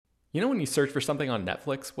You know, when you search for something on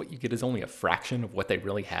Netflix, what you get is only a fraction of what they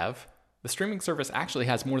really have? The streaming service actually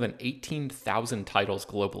has more than 18,000 titles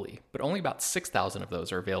globally, but only about 6,000 of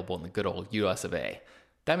those are available in the good old US of A.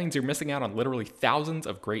 That means you're missing out on literally thousands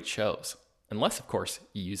of great shows. Unless, of course,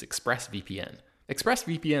 you use ExpressVPN.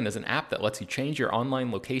 ExpressVPN is an app that lets you change your online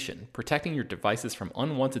location, protecting your devices from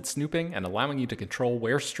unwanted snooping and allowing you to control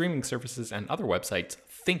where streaming services and other websites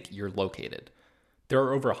think you're located. There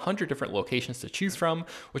are over 100 different locations to choose from,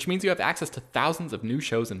 which means you have access to thousands of new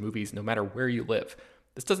shows and movies no matter where you live.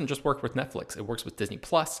 This doesn't just work with Netflix, it works with Disney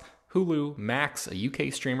Plus, Hulu, Max, a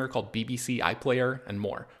UK streamer called BBC iPlayer, and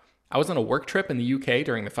more. I was on a work trip in the UK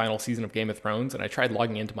during the final season of Game of Thrones, and I tried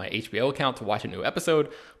logging into my HBO account to watch a new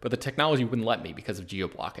episode, but the technology wouldn't let me because of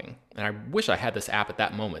geo-blocking. And I wish I had this app at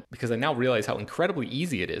that moment, because I now realize how incredibly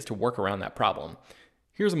easy it is to work around that problem.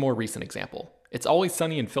 Here's a more recent example. It's Always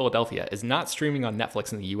Sunny in Philadelphia is not streaming on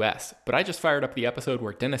Netflix in the US, but I just fired up the episode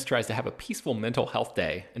where Dennis tries to have a peaceful mental health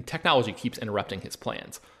day, and technology keeps interrupting his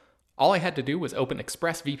plans. All I had to do was open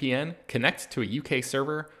ExpressVPN, connect to a UK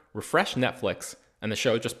server, refresh Netflix, and the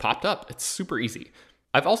show just popped up. It's super easy.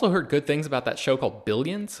 I've also heard good things about that show called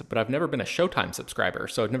Billions, but I've never been a Showtime subscriber,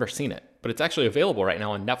 so I've never seen it. But it's actually available right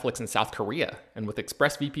now on Netflix in South Korea, and with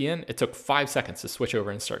ExpressVPN, it took 5 seconds to switch over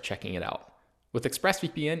and start checking it out. With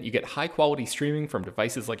ExpressVPN, you get high-quality streaming from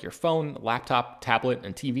devices like your phone, laptop, tablet,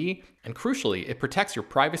 and TV, and crucially, it protects your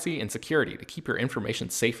privacy and security to keep your information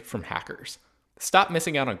safe from hackers. Stop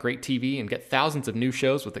missing out on great TV and get thousands of new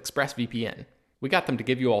shows with ExpressVPN. We got them to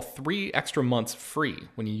give you all 3 extra months free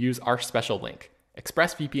when you use our special link,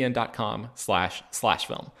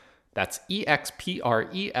 expressvpn.com/slashfilm. That's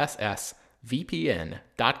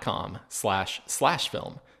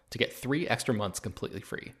expressvpn.com/slashfilm to get 3 extra months completely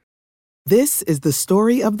free. This is the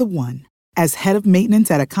story of the one. As head of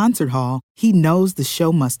maintenance at a concert hall, he knows the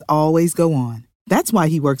show must always go on. That's why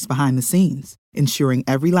he works behind the scenes, ensuring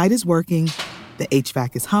every light is working, the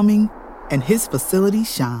HVAC is humming, and his facility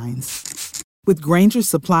shines. With Grainger's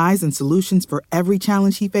supplies and solutions for every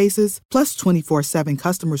challenge he faces, plus 24/7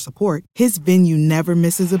 customer support, his venue never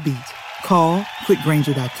misses a beat. Call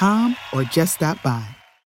quickgrainger.com or just stop by.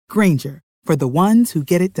 Grainger, for the ones who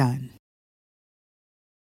get it done.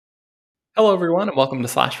 Hello, everyone, and welcome to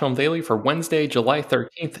Slash Film Daily for Wednesday, July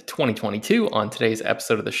 13th, 2022. On today's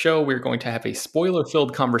episode of the show, we're going to have a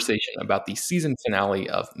spoiler-filled conversation about the season finale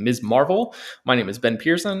of Ms. Marvel. My name is Ben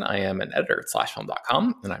Pearson. I am an editor at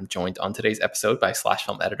SlashFilm.com, and I'm joined on today's episode by Slash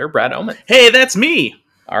Film editor Brad Oman. Hey, that's me!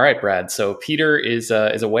 All right, Brad. So Peter is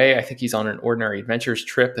away. I think he's on an Ordinary Adventures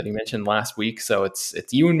trip that he mentioned last week. So it's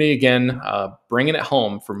you and me again, bringing it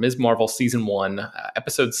home for Ms. Marvel Season 1,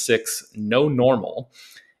 Episode 6, No Normal.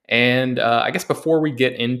 And I guess before we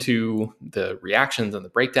get into the reactions and the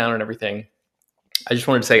breakdown and everything, I just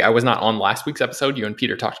wanted to say I was not on last week's episode. You and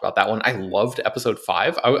Peter talked about that one. I loved episode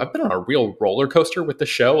 5. I've been on a real roller coaster with the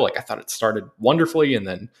show. Like, I thought it started wonderfully and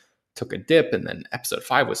then took a dip. And then episode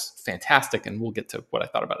 5 was fantastic. And we'll get to what I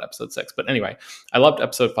thought about episode 6. But anyway, I loved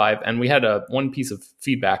episode 5. And we had one piece of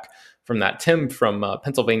feedback from that. Tim from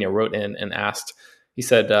Pennsylvania wrote in and asked, he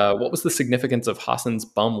said, what was the significance of Hassan's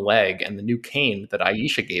bum leg and the new cane that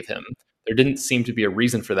Aisha gave him? There didn't seem to be a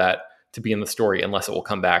reason for that to be in the story unless it will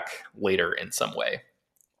come back later in some way.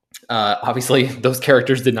 Obviously, those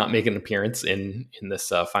characters did not make an appearance in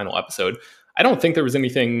this final episode. I don't think there was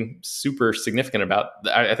anything super significant about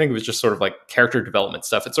I think it was just sort of like character development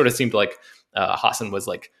stuff. It sort of seemed like Hassan was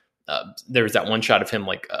like, there was that one shot of him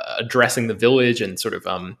like addressing the village and sort of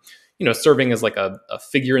serving as like a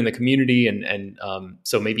figure in the community. And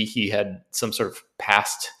so maybe he had some sort of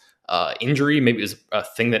past injury. Maybe it was a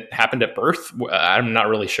thing that happened at birth. I'm not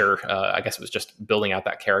really sure. I guess it was just building out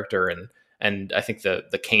that character. And I think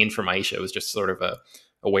the cane from Aisha was just sort of a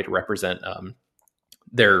way to represent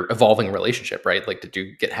their evolving relationship, right? Like, did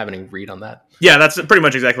you have any read on that? Yeah, that's pretty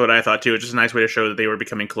much exactly what I thought too. It's just a nice way to show that they were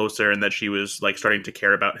becoming closer and that she was like starting to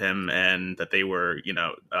care about him and that they were,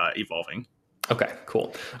 evolving. Okay,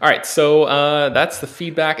 cool. All right, so that's the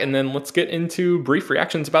feedback, and then let's get into brief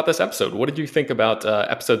reactions about this episode. What did you think about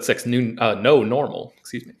episode 6, No Normal?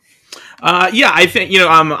 Excuse me. Yeah, I think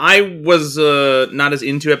I was not as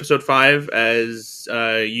into episode 5 as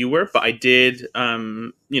you were, but I did.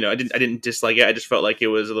 I didn't dislike it. I just felt like it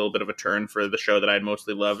was a little bit of a turn for the show that I had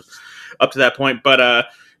mostly loved up to that point. But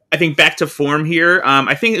I think back to form here.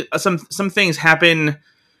 I think some things happen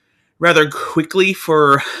rather quickly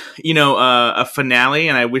for a finale,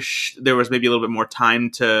 and I wish there was maybe a little bit more time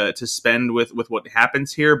to spend with what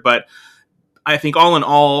happens here. But I think all in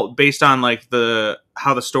all, based on like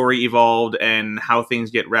how the story evolved and how things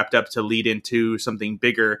get wrapped up to lead into something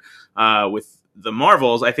bigger with the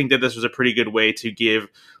Marvels, I think that this was a pretty good way to give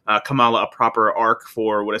Kamala a proper arc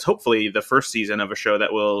for what is hopefully the first season of a show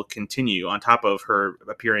that will continue on top of her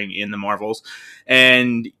appearing in the Marvels.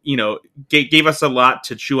 And, gave us a lot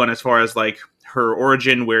to chew on as far as like her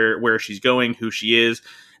origin, where she's going, who she is.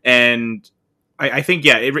 And I think,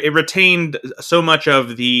 it retained so much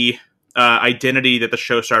of the identity that the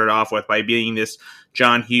show started off with by being this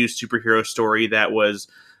John Hughes superhero story that was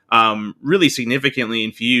really significantly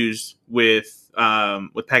infused with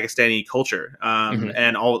Pakistani culture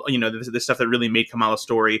and all this stuff that really made Kamala's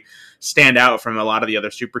story stand out from a lot of the other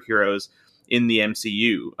superheroes in the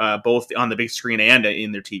MCU, both on the big screen and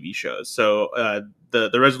in their TV shows. So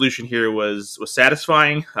the resolution here was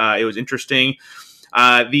satisfying. It was interesting.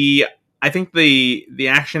 I think the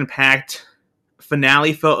action-packed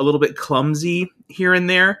finale felt a little bit clumsy here and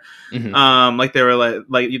there. Mm-hmm. Like they were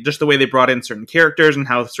like just the way they brought in certain characters and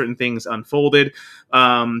how certain things unfolded.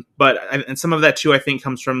 And some of that too, I think,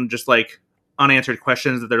 comes from just like unanswered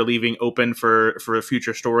questions that they're leaving open for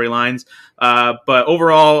future storylines. But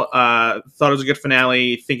overall, thought it was a good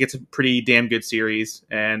finale. Think it's a pretty damn good series.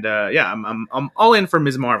 And I'm all in for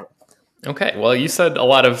Ms. Marvel. Okay, well, you said a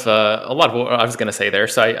lot of what I was going to say there,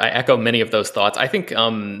 so I echo many of those thoughts. I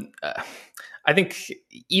think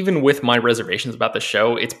even with my reservations about the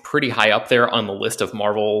show, it's pretty high up there on the list of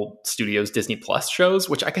Marvel Studios Disney Plus shows,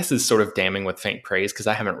 which I guess is sort of damning with faint praise because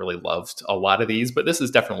I haven't really loved a lot of these, but this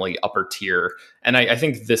is definitely upper tier. And I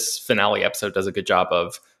think this finale episode does a good job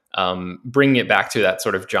of bringing it back to that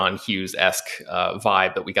sort of John Hughes-esque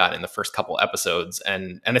vibe that we got in the first couple episodes.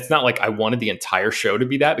 And it's not like I wanted the entire show to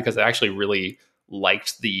be that, because I actually really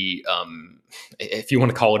liked the if you want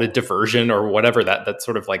to call it a diversion or whatever, that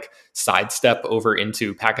sort of like sidestep over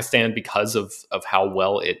into Pakistan because of how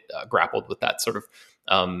well it grappled with that sort of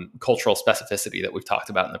cultural specificity that we've talked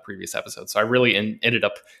about in the previous episode. So I really ended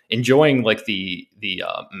up enjoying like the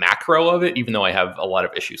macro of it, even though I have a lot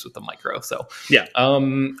of issues with the micro. So yeah.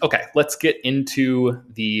 Okay, let's get into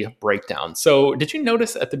the breakdown. So did you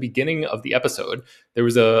notice at the beginning of the episode, there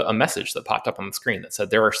was a message that popped up on the screen that said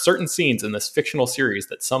there are certain scenes in this fictional series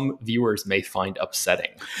that some viewers may find upsetting?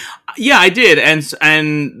 Yeah, I did.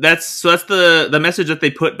 And that's the message that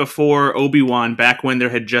they put before Obi-Wan back when there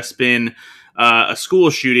had just been a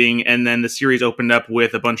school shooting, and then the series opened up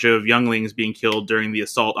with a bunch of younglings being killed during the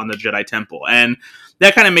assault on the Jedi Temple. And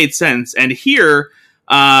that kind of made sense. And here,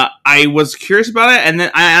 I was curious about it, and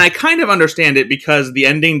then I kind of understand it because the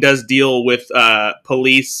ending does deal with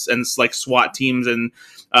police and like SWAT teams and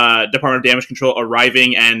Department of Damage Control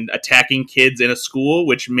arriving and attacking kids in a school,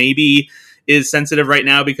 which maybe is sensitive right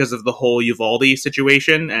now because of the whole Uvalde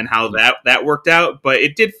situation and how that worked out. But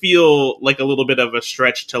it did feel like a little bit of a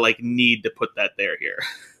stretch to like need to put that there here.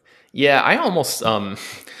 Yeah, I almost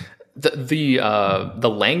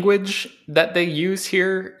the language that they use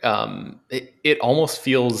here, it almost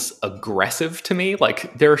feels aggressive to me.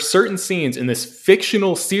 Like there are certain scenes in this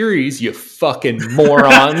fictional series, you fucking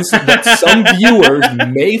morons, that some viewers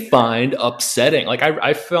may find upsetting. Like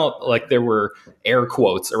I felt like there were air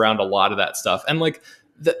quotes around a lot of that stuff. And like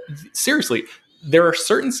seriously, there are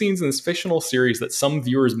certain scenes in this fictional series that some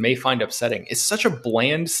viewers may find upsetting. It's such a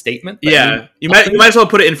bland statement. Yeah, you might as well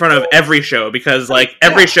put it in front of every show, because like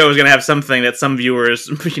every show is going to have something that some viewers,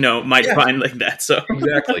 might find like that. So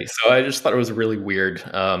exactly. So I just thought it was really weird,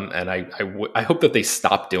 and I hope that they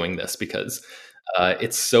stop doing this because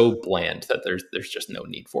it's so bland that there's just no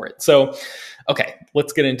need for it. So, okay,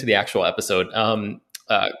 let's get into the actual episode.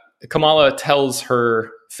 Kamala tells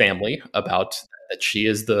her family about that she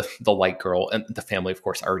is the light girl, and the family, of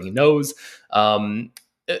course, already knows.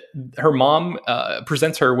 Her mom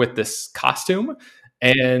presents her with this costume,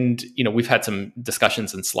 and we've had some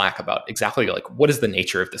discussions in Slack about exactly like what is the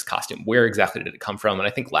nature of this costume, where exactly did it come from? And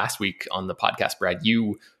I think last week on the podcast, Brad,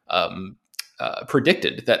 you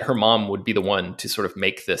predicted that her mom would be the one to sort of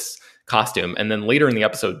make this costume, and then later in the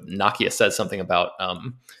episode, Nakia says something about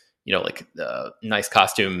nice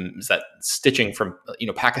costumes, that stitching from,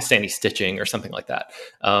 Pakistani stitching or something like that.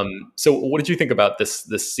 So what did you think about this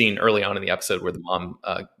scene early on in the episode where the mom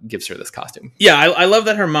gives her this costume? Yeah, I love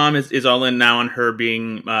that her mom is all in now on her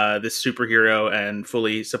being this superhero and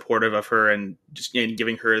fully supportive of her and just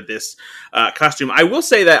giving her this costume. I will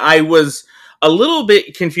say that I was a little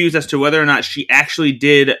bit confused as to whether or not she actually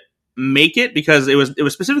did make it, because it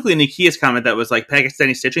was specifically Nakia's comment that was like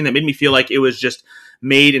Pakistani stitching that made me feel like it was just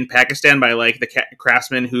made in Pakistan by like the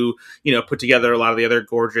craftsmen who put together a lot of the other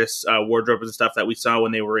gorgeous wardrobes and stuff that we saw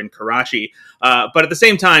when they were in Karachi. But at the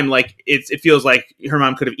same time, like it feels like her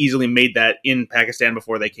mom could have easily made that in Pakistan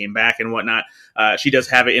before they came back and whatnot. She does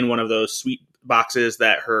have it in one of those sweet boxes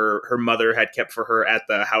that her mother had kept for her at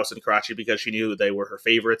the house in Karachi because she knew they were her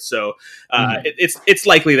favorites. So it's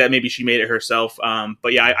likely that maybe she made it herself.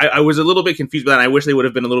 But yeah, I was a little bit confused by that. I wish they would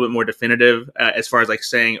have been a little bit more definitive as far as like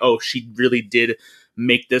saying, oh, she really did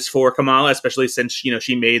make this for Kamala, especially since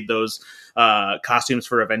she made those costumes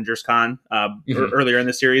for Avengers Con earlier in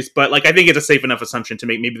the series. But like, I think it's a safe enough assumption to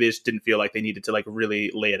make. Maybe they just didn't feel like they needed to like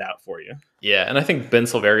really lay it out for you. Yeah, and I think Ben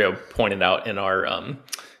Silverio pointed out in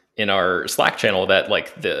our Slack channel that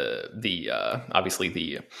like the obviously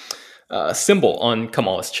the symbol on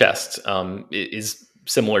Kamala's chest is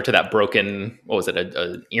similar to that broken, what was it,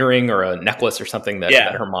 an earring or a necklace or something that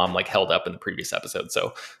her mom like held up in the previous episode.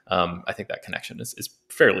 So I think that connection is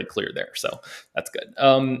fairly clear there. So that's good.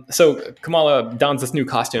 So Kamala dons this new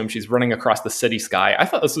costume. She's running across the city sky. I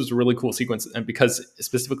thought this was a really cool sequence, and because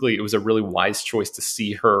specifically it was a really wise choice to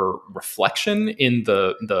see her reflection in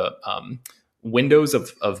the windows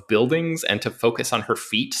of buildings and to focus on her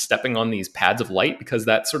feet stepping on these pads of light, because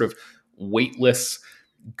that sort of weightless,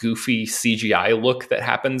 goofy CGI look that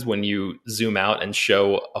happens when you zoom out and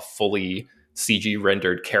show a fully CG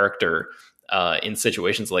rendered character in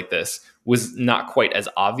situations like this was not quite as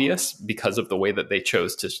obvious because of the way that they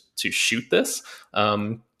chose to shoot this.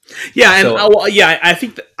 I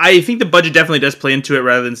think the budget definitely does play into it,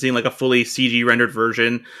 rather than seeing like a fully CG rendered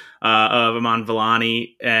version of Iman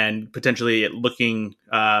Vellani and potentially it looking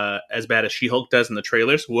as bad as She-Hulk does in the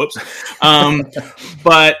trailers. Whoops.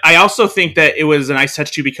 But I also think that it was a nice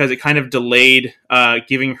touch too, because it kind of delayed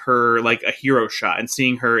giving her like a hero shot and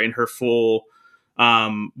seeing her in her full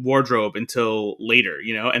wardrobe until later,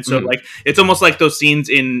 and so like it's almost like those scenes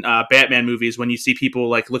in Batman movies when you see people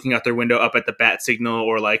like looking out their window up at the bat signal,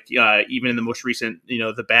 or like even in the most recent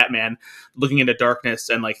the Batman looking into darkness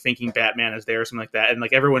and like thinking Batman is there or something like that, and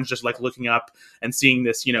like everyone's just like looking up and seeing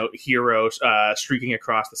this hero streaking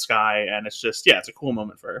across the sky, and it's just it's a cool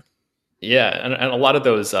moment for her. Yeah, and a lot of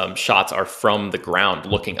those shots are from the ground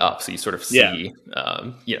looking up, so you sort of see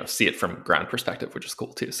see it from ground perspective, which is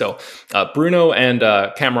cool too. So Bruno and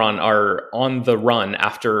Cameron are on the run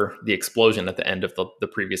after the explosion at the end of the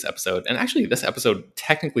previous episode, and actually this episode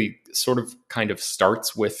technically sort of kind of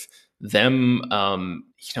starts with them.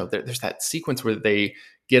 There's that sequence where they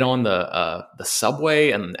get on the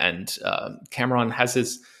subway, and Cameron has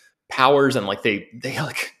his powers, and like they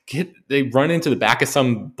run into the back of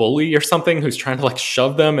some bully or something who's trying to like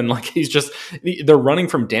shove them, and like they're running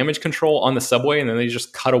from damage control on the subway, and then they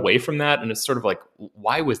just cut away from that, and it's sort of like,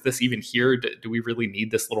 why was this even here? Do we really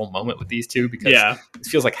need this little moment with these two? Because it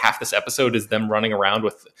feels like half this episode is them running around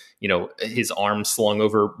with his arm slung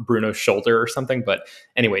over Bruno's shoulder or something. But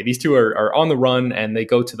anyway, these two are on the run, and they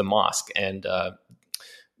go to the mosque, and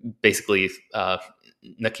basically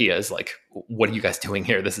Nakia is like, what are you guys doing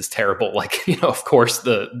here? This is terrible. Like, of course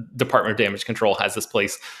the Department of Damage Control has this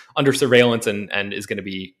place under surveillance and is going to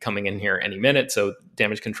be coming in here any minute. So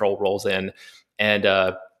Damage Control rolls in,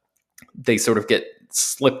 and they sort of get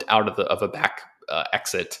slipped out of a back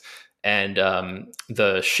exit. And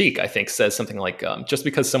the Sheik, I think, says something like, just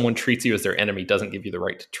because someone treats you as their enemy doesn't give you the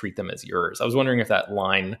right to treat them as yours. I was wondering if that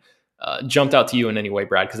line jumped out to you in any way,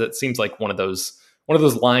 Brad, because it seems like one of those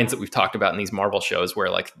lines that we've talked about in these Marvel shows where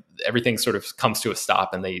like everything sort of comes to a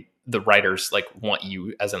stop, and the writers like want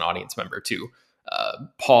you as an audience member to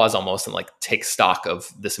pause almost and like take stock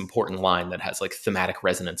of this important line that has like thematic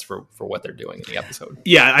resonance for what they're doing in the episode.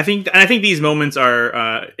 Yeah, I think these moments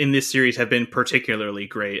are in this series have been particularly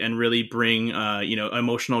great and really bring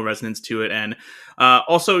emotional resonance to it, and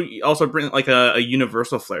also bring like a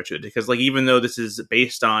universal flair to it, because like even though this is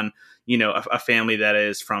based on a family that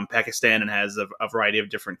is from Pakistan and has a variety of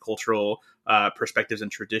different cultural perspectives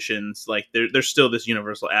and traditions, like there's still this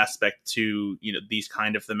universal aspect to these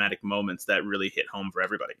kind of thematic moments that really hit home for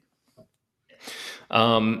everybody.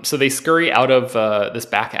 So they scurry out of this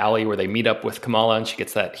back alley where they meet up with Kamala, and she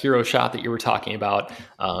gets that hero shot that you were talking about.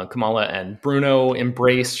 Kamala and Bruno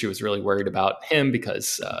embrace. She was really worried about him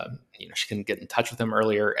because she couldn't get in touch with him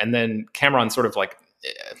earlier. And then Cameron sort of like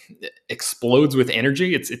explodes with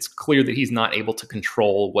energy. It's clear that he's not able to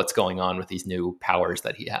control what's going on with these new powers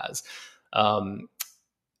that he has.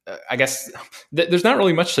 I guess there's not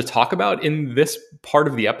really much to talk about in this part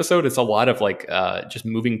of the episode. It's a lot of like just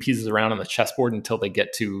moving pieces around on the chessboard until they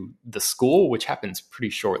get to the school, which happens pretty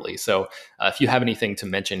shortly. So if you have anything to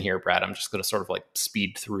mention here, Brad, I'm just going to sort of like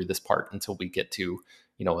speed through this part until we get to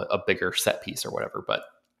a bigger set piece or whatever. But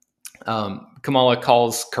Kamala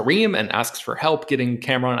calls Kareem and asks for help getting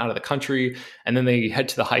Cameron out of the country, and then they head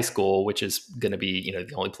to the high school, which is going to be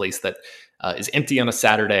the only place that is empty on a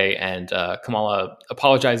Saturday. And Kamala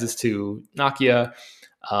apologizes to Nakia.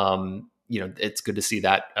 it's good to see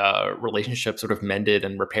that relationship sort of mended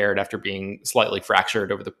and repaired after being slightly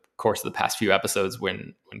fractured over the course of the past few episodes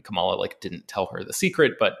when Kamala like didn't tell her the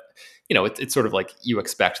secret. But it's sort of like you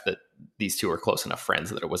expect that these two are close enough friends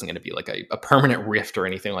that it wasn't going to be like a permanent rift or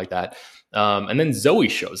anything like that. And then Zoe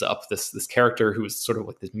shows up, this character who's sort of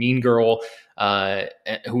like this mean girl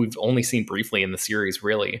who we've only seen briefly in the series,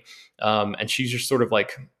 really. And she's just sort of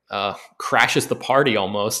like crashes the party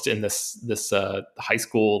almost in this high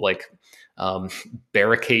school like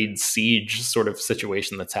barricade siege sort of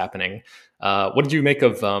situation that's happening. What did you make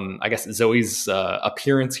of, I guess, Zoe's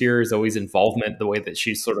appearance here, Zoe's involvement, the way that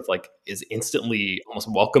she sort of like is instantly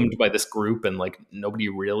almost welcomed by this group and like nobody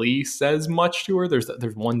really says much to her?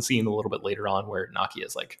 There's one scene a little bit later on where Nakia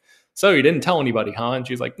is like, so you didn't tell anybody, huh? And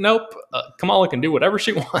she's like, nope, Kamala can do whatever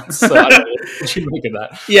she wants. So I don't know what she make of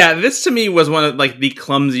that. Yeah, this to me was one of like the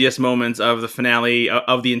clumsiest moments of the finale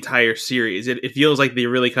of the entire series. It feels like they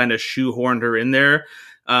really kind of shoehorned her in there.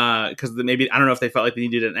 Because maybe, I don't know if they felt like they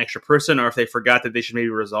needed an extra person or if they forgot that they should maybe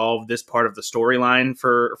resolve this part of the storyline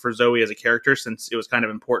for Zoe as a character, since it was kind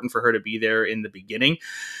of important for her to be there in the beginning.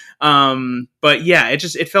 But yeah,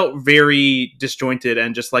 it felt very disjointed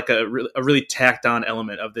and just like a really tacked on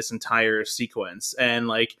element of this entire sequence. And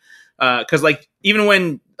like, cause like even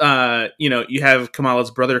when, you have Kamala's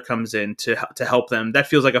brother comes in to help them, that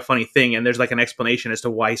feels like a funny thing. And there's like an explanation as to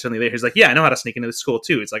why he's suddenly there. He's like, yeah, I know how to sneak into the school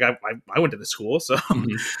too. It's like, I went to the school. So,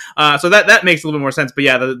 so that makes a little bit more sense. But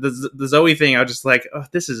yeah, the Zoe thing, I was just like, oh,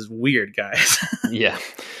 this is weird, guys. Yeah.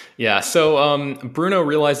 Yeah. So, Bruno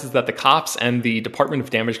realizes that the cops and the Department of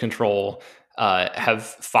Damage Control have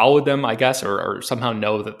followed them, I guess, or somehow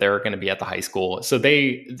know that they're going to be at the high school. So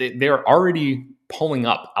they're already pulling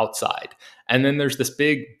up outside. And then there's this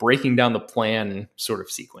big breaking down the plan sort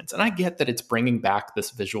of sequence. And I get that it's bringing back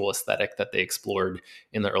this visual aesthetic that they explored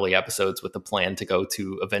in the early episodes with the plan to go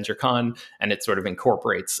to AvengerCon. And it sort of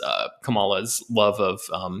incorporates Kamala's love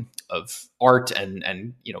of art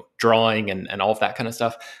and drawing and all of that kind of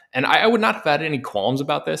stuff. And I would not have had any qualms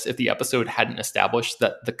about this if the episode hadn't established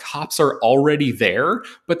that the cops are already there.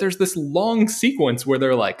 But there's this long sequence where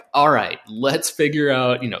they're like, all right, let's figure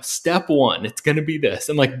out, step one, it's going to be this.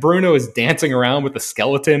 And like Bruno is dancing around with the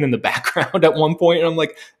skeleton in the background at one point. And I'm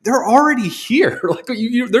like, they're already here. Like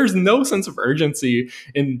there's no sense of urgency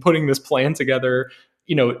in putting this plan together.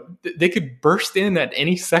 They could burst in at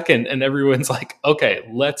any second and everyone's like, okay,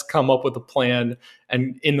 let's come up with a plan,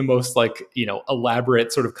 and in the most like,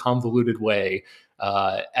 elaborate sort of convoluted way,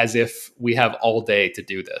 as if we have all day to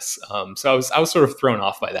do this. So I was sort of thrown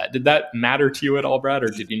off by that. Did that matter to you at all, Brad, or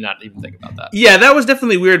did you not even think about that? Yeah, that was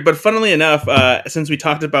definitely weird. But funnily enough, since we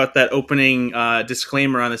talked about that opening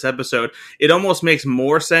disclaimer on this episode, it almost makes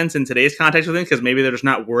more sense in today's context with things, because maybe they're just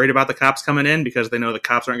not worried about the cops coming in because they know the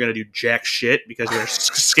cops aren't going to do jack shit because they're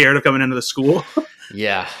scared of coming into the school.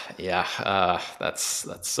 Yeah. That's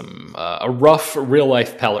some a rough real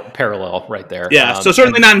life parallel right there. Yeah, so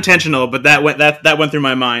certainly not intentional, but that went through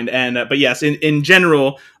my mind. And but yes, in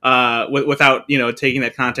general, without taking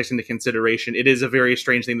that context into consideration, it is a very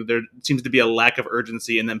strange thing that there seems to be a lack of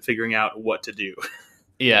urgency in them figuring out what to do.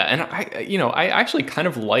 Yeah, and I actually kind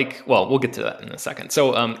of like. Well, we'll get to that in a second.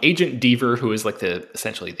 So, Agent Deaver, who is like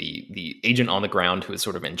essentially the agent on the ground who is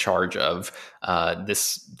sort of in charge of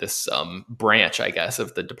this branch, I guess,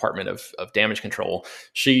 of the Department of Damage Control.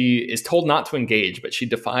 She is told not to engage, but she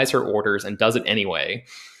defies her orders and does it anyway.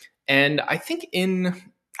 And I think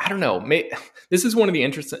I don't know, this is one of the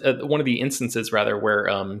instances rather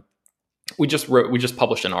where. We just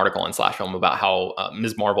published an article on /Film about how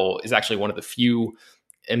Ms. Marvel is actually one of the few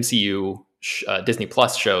MCU Disney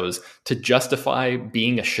Plus shows to justify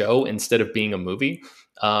being a show instead of being a movie.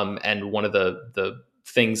 And one of the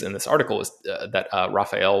things in this article is that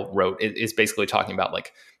Raphael wrote is basically talking about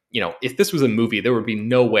like, if this was a movie, there would be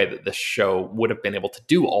no way that this show would have been able to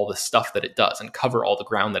do all the stuff that it does and cover all the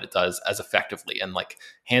ground that it does as effectively and like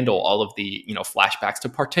handle all of the, flashbacks to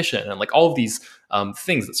Partition and like all of these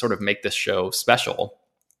things that sort of make this show special.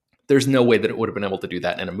 There's no way that it would have been able to do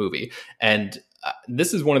that in a movie. And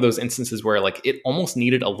this is one of those instances where like it almost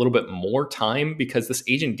needed a little bit more time because this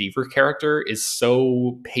Agent Deaver character is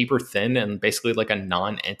so paper thin and basically like a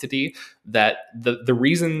non-entity that the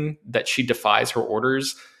reason that she defies her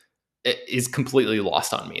orders is completely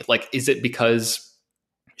lost on me. Like, is it because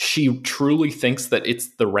she truly thinks that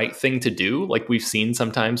it's the right thing to do? Like we've seen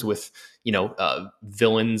sometimes with,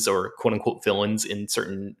 villains or quote unquote villains in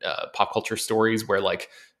certain pop culture stories where like,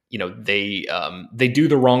 they do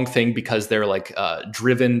the wrong thing because they're like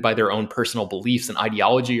driven by their own personal beliefs and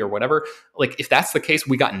ideology or whatever. Like if that's the case,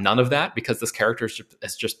 we got none of that because this character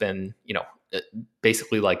has just been,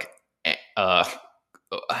 basically like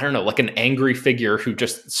I don't know, like an angry figure who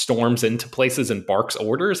just storms into places and barks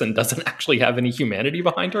orders and doesn't actually have any humanity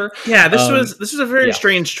behind her. Yeah, this was a very yeah.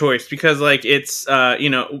 strange choice because like it's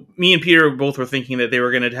me and Peter both were thinking that they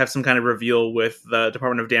were going to have some kind of reveal with the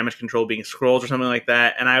Department of Damage Control being Skrulls or something like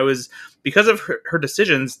that, and I was, because of her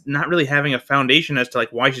decisions not really having a foundation as to like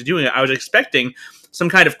why she's doing it, I was expecting some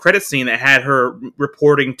kind of credit scene that had her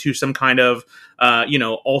reporting to some kind of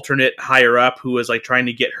alternate higher up who was like trying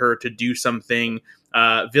to get her to do something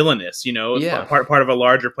villainous, part of a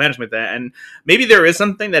larger plan with that. And maybe there is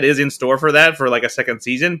something that is in store for that for like a second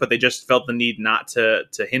season, but they just felt the need not to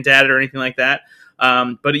hint at it or anything like that.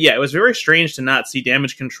 But yeah, it was very strange to not see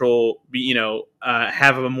Damage Control be,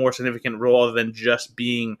 have a more significant role other than just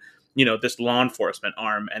being, this law enforcement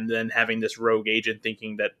arm, and then having this rogue agent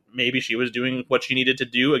thinking that maybe she was doing what she needed to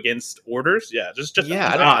do against orders. Yeah,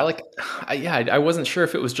 I wasn't sure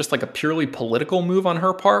if it was just like a purely political move on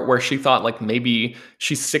her part, where she thought like maybe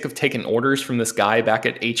she's sick of taking orders from this guy back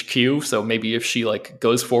at HQ, so maybe if she like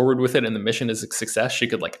goes forward with it and the mission is a success, she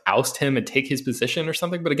could like oust him and take his position or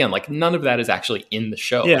something. But again, like none of that is actually in the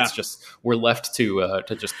show. Yeah. It's just we're left to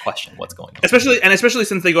just question what's going on. Especially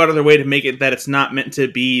since they go out of their way to make it that it's not meant to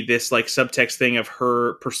be this like subtext thing of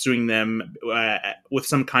her pursuing them with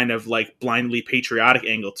some kind of like blindly patriotic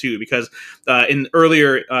angle too, because in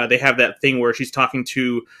earlier they have that thing where she's talking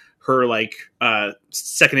to her like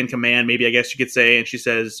second in command, maybe I guess you could say, and she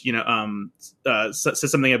says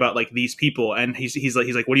says something about like these people, and he's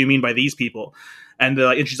like what do you mean by these people? And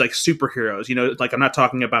she's like superheroes, like I'm not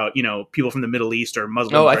talking about people from the Middle East or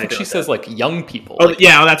Muslims. Oh, I think she says like young people. Oh,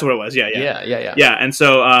 yeah, that's what it was. Yeah. And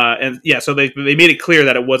so so they made it clear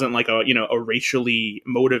that it wasn't like a racially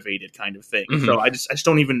motivated kind of thing. Mm-hmm. So I just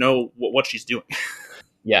don't even know what she's doing.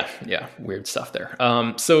 Yeah, weird stuff there.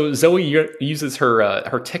 So Zoe uses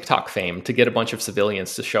her TikTok fame to get a bunch of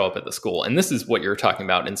civilians to show up at the school, and this is what you're talking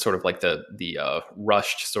about in sort of like the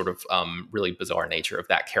rushed sort of really bizarre nature of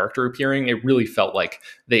that character appearing. It really felt like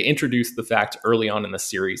they introduced the fact early on in the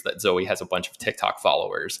series that Zoe has a bunch of TikTok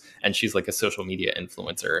followers, and she's like a social media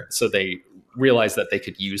influencer. So they realized that they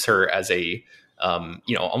could use her as a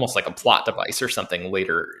almost like a plot device or something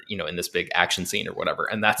later, in this big action scene or whatever.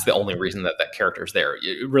 And that's the only reason that character's there.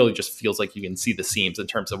 It really just feels like you can see the seams in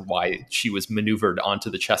terms of why she was maneuvered onto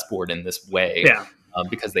the chessboard in this way. Yeah.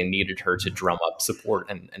 Because they needed her to drum up support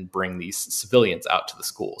and bring these civilians out to the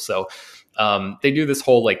school. So they do this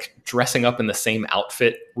whole like dressing up in the same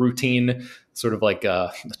outfit routine, sort of like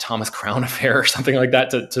the Thomas Crown affair or something like that,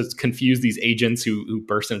 to confuse these agents who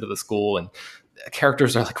burst into the school. And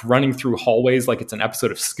characters are like running through hallways like it's an episode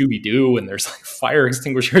of Scooby-Doo, and there's like fire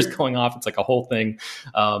extinguishers going off. It's like a whole thing.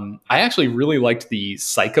 I actually really liked the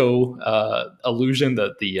Psycho illusion,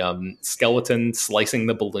 the skeleton slicing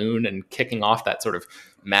the balloon and kicking off that sort of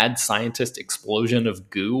mad scientist explosion of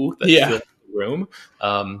goo that filled the room.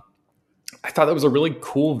 I thought that was a really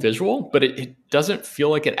cool visual, but it doesn't feel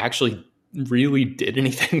like it actually really did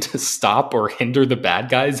anything to stop or hinder the bad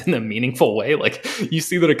guys in a meaningful way. Like you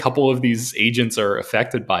see that a couple of these agents are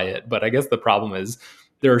affected by it, but I guess the problem is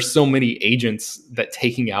there are so many agents that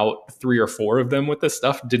taking out 3 or 4 of them with this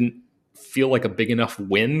stuff didn't feel like a big enough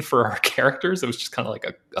win for our characters. It was just kind of like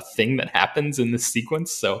a thing that happens in this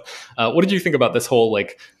sequence. So what did you think about this whole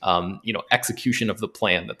like execution of the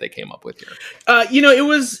plan that they came up with here?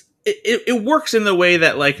 It works in the way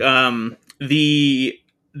that like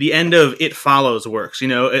the end of It Follows works.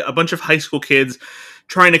 A bunch of high school kids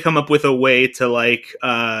trying to come up with a way to like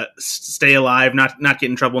stay alive, not get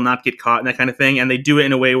in trouble, not get caught, and that kind of thing. And they do it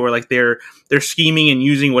in a way where like they're scheming and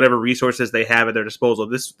using whatever resources they have at their disposal.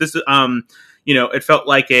 This it felt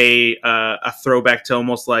like a throwback to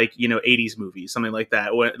almost like 80s movies, something like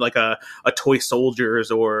that, like a Toy Soldiers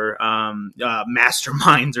or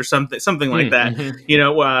Masterminds or something like that.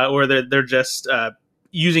 Mm-hmm. Where they're just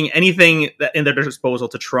using anything in their disposal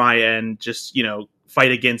to try and just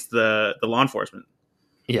fight against the law enforcement.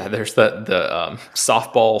 Yeah, there's the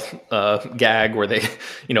softball gag where they,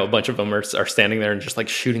 a bunch of them are standing there and just like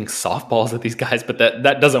shooting softballs at these guys, but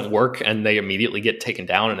that doesn't work, and they immediately get taken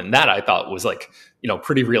down. And that I thought was like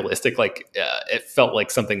pretty realistic. Like it felt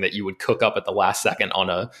like something that you would cook up at the last second on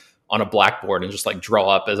a blackboard and just like draw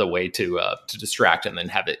up as a way to distract, and then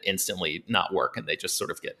have it instantly not work, and they just sort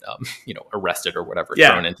of get arrested or whatever,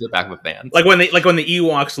 thrown into the back of a van. Like when the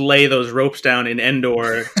Ewoks lay those ropes down in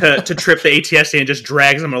Endor to trip the ATST and just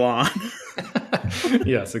drags them along.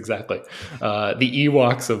 Yes, exactly. The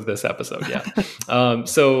Ewoks of this episode, yeah.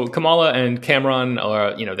 So Kamala and Cameron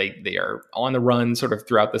are, they are on the run sort of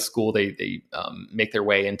throughout the school. They make their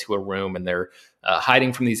way into a room and they're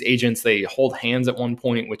hiding from these agents. They hold hands at one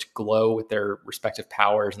point, which glow with their respective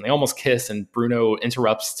powers, and they almost kiss. And Bruno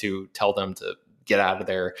interrupts to tell them to get out of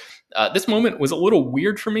there. This moment was a little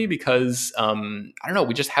weird for me because I don't know,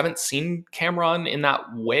 we just haven't seen Cameron in that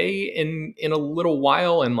way in a little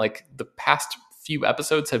while, and like the past few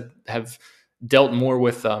episodes have dealt more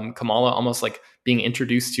with Kamala almost like being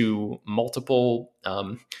introduced to multiple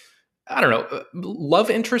I don't know, love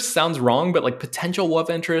interest sounds wrong, but like potential love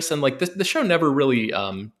interests, and like the show never really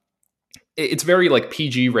it's very like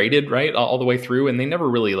PG rated, right, all the way through, and they never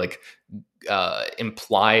really like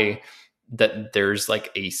imply that there's like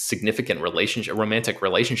a significant relationship, romantic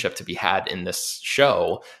relationship to be had in this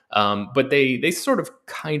show. But they sort of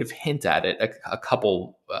kind of hint at it a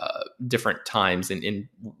couple different times in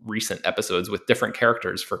recent episodes with different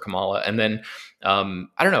characters for Kamala. And then,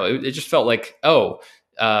 I don't know, it just felt like,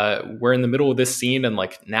 we're in the middle of this scene and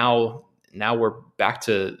like now we're back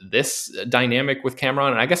to this dynamic with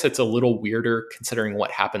Cameron. And I guess it's a little weirder considering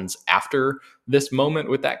what happens after this moment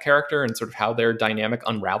with that character and sort of how their dynamic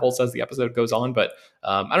unravels as the episode goes on. But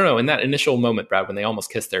I don't know, in that initial moment, Brad, when they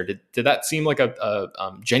almost kissed there, did that seem like a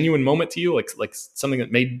genuine moment to you? Like something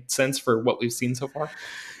that made sense for what we've seen so far?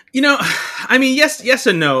 I mean, yes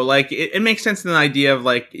and no. Like, it makes sense in the idea of,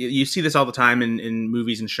 like, you see this all the time in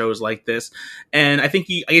movies and shows like this. And I guess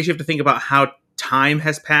you have to think about how time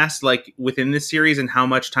has passed, like, within this series and how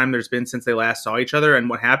much time there's been since they last saw each other and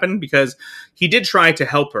what happened. Because he did try to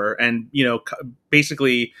help her and,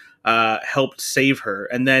 basically helped save her.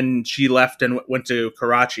 And then she left and went to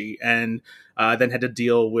Karachi and then had to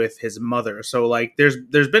deal with his mother. So, like, there's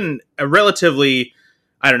been a relatively,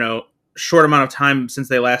 I don't know, short amount of time since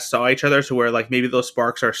they last saw each other, to where like maybe those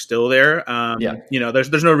sparks are still there.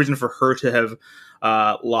 There's no reason for her to have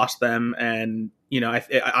lost them, and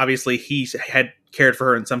obviously he had cared for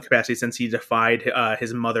her in some capacity since he defied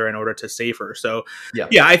his mother in order to save her. So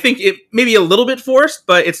yeah, I think it may be a little bit forced,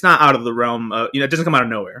 but it's not out of the realm. It doesn't come out of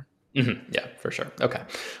nowhere. Mm-hmm. Yeah, for sure. Okay.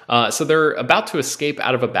 So they're about to escape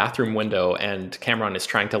out of a bathroom window, and Cameron is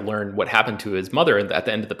trying to learn what happened to his mother at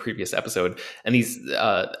the end of the previous episode. And these,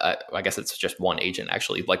 I guess it's just one agent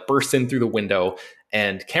actually, like bursts in through the window,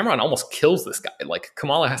 and Cameron almost kills this guy. Like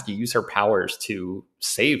Kamala has to use her powers to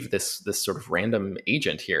save this sort of random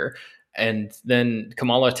agent here. And then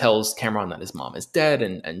Kamala tells Cameron that his mom is dead,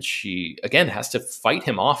 and she, again, has to fight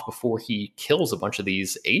him off before he kills a bunch of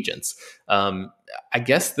these agents. I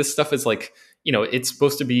guess this stuff is like, it's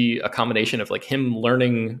supposed to be a combination of like him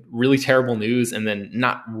learning really terrible news and then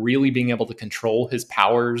not really being able to control his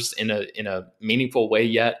powers in a meaningful way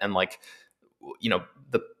yet. And like,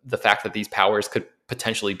 the fact that these powers could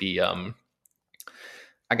potentially be,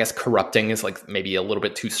 I guess corrupting is like maybe a little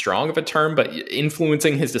bit too strong of a term, but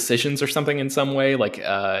influencing his decisions or something in some way. Like,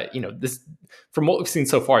 this, from what we've seen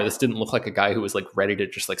so far, this didn't look like a guy who was like ready to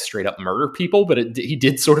just like straight up murder people, but he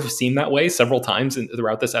did sort of seem that way several times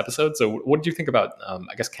throughout this episode. So what did you think about,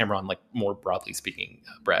 I guess, Cameron, like more broadly speaking,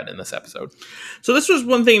 Brad, in this episode? So this was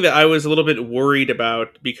one thing that I was a little bit worried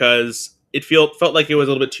about, because it felt like it was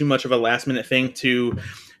a little bit too much of a last minute thing to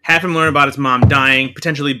have him learn about his mom dying,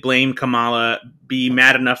 potentially blame Kamala, be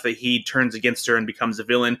mad enough that he turns against her and becomes a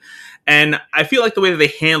villain. And I feel like the way that they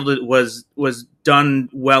handled it was done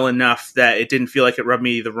well enough that it didn't feel like it rubbed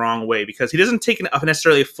me the wrong way, because he doesn't take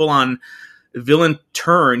necessarily a full-on villain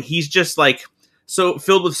turn. He's just like so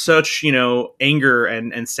filled with such, anger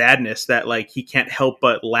and sadness that like he can't help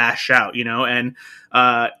but lash out, and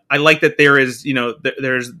I like that there is,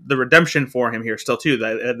 there's the redemption for him here still too,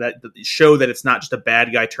 that show that it's not just a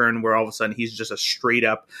bad guy turn where all of a sudden he's just a straight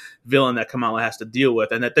up villain that Kamala has to deal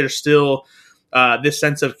with, and that there's still this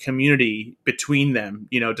sense of community between them,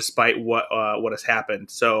 despite what has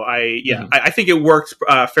happened. So I think it worked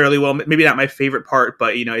fairly well. Maybe not my favorite part,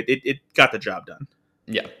 but it got the job done.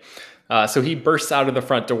 Yeah. So he bursts out of the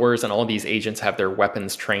front doors, and all these agents have their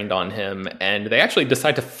weapons trained on him, and they actually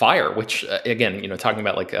decide to fire, which, again, talking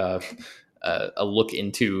about like a look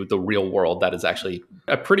into the real world, that is actually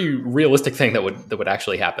a pretty realistic thing that would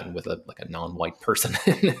actually happen with a non-white person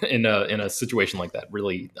in a situation like that.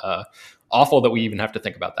 Really awful that we even have to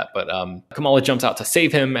think about that. But Kamala jumps out to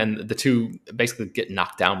save him, and the two basically get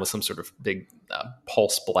knocked down with some sort of big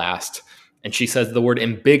pulse blast, and she says the word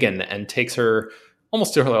 "embiggen" and takes her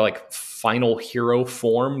almost to her like final hero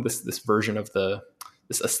form, this version of the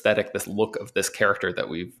this aesthetic, this look of this character that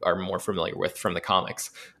we are more familiar with from the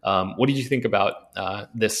comics. What did you think about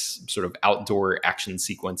this sort of outdoor action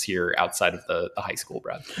sequence here outside of the high school,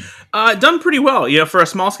 Brad? Done pretty well, for a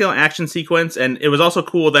small scale action sequence. And it was also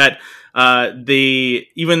cool that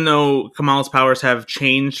even though Kamala's powers have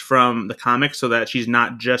changed from the comics, so that she's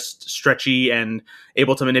not just stretchy and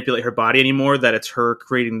able to manipulate her body anymore, that it's her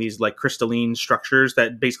creating these like crystalline structures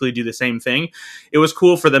that basically do the same thing. It was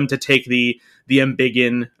cool for them to take the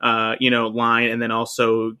Embiggen, line, and then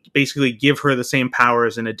also basically give her the same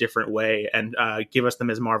powers in a different way, and give us the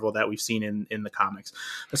Ms. Marvel that we've seen in the comics.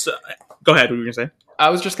 So, go ahead. What were you gonna say? I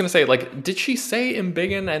was just gonna say, like, did she say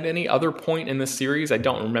Embiggen at any other point in this series? I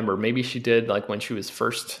don't remember. Maybe she did, like when she was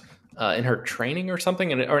first in her training or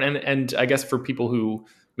something. And I guess for people who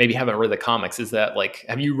maybe haven't read the comics, is that like,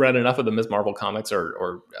 have you read enough of the Ms. Marvel comics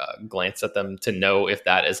or glanced at them to know if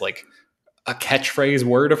that is like a catchphrase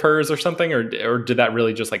word of hers or something, or did that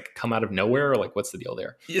really just like come out of nowhere, or like what's the deal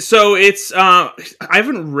there? So it's I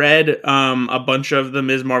haven't read a bunch of the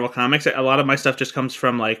Ms. Marvel comics. A lot of my stuff just comes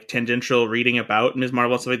from like tangential reading about Ms.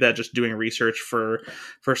 Marvel and stuff like that, just doing research for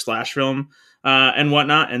Slash Film and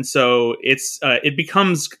whatnot. And so it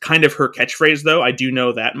becomes kind of her catchphrase, though. I do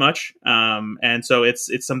know that much, and so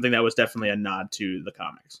it's something that was definitely a nod to the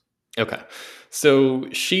comics. Okay. So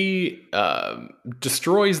she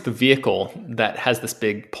destroys the vehicle that has this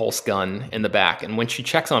big pulse gun in the back. And when she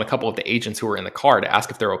checks on a couple of the agents who are in the car to ask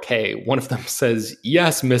if they're okay, one of them says,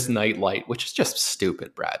 "Yes, Miss Nightlight," which is just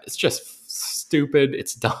stupid, Brad. It's just stupid.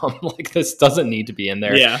 It's dumb. Like, this doesn't need to be in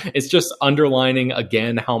there. Yeah. It's just underlining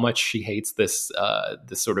again how much she hates this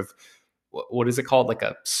sort of, what is it called? Like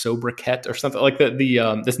a sobriquet or something, like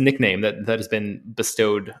the this nickname that has been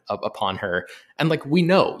bestowed upon her. And like, we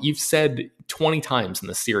know you've said 20 times in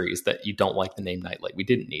the series that you don't like the name Nightlight. We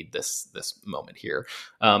didn't need this moment here.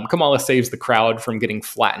 Kamala saves the crowd from getting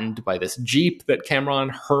flattened by this Jeep that Cameron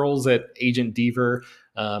hurls at Agent Deaver.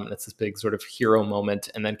 It's this big sort of hero moment.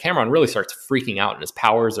 And then Cameron really starts freaking out, and his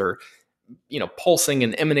powers are, pulsing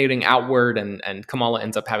and emanating outward, and Kamala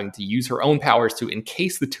ends up having to use her own powers to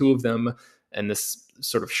encase the two of them in this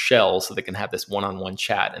sort of shell so they can have this one-on-one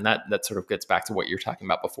chat. And that sort of gets back to what you're talking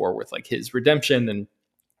about before with like his redemption. And,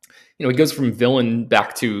 he goes from villain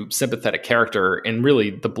back to sympathetic character in really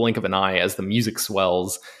the blink of an eye as the music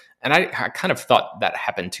swells. And I kind of thought that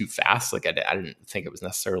happened too fast. Like, I didn't think it was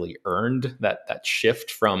necessarily earned, that shift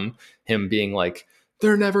from him being like,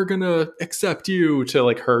 "They're never gonna accept you," to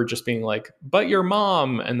like her just being like, "But your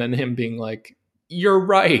mom," and then him being like, "You're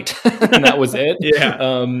right." And that was it.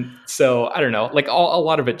 Yeah. So I don't know, like a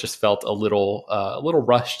lot of it just felt a little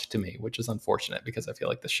rushed to me, which is unfortunate, because I feel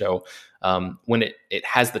like the show, when it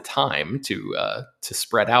has the time to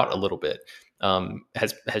spread out a little bit,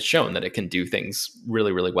 has shown that it can do things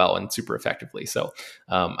really, really well and super effectively. So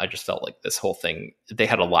I just felt like this whole thing, they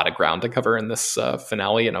had a lot of ground to cover in this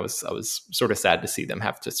finale, and I was sort of sad to see them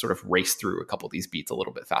have to sort of race through a couple of these beats a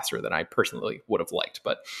little bit faster than I personally would have liked.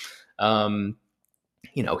 But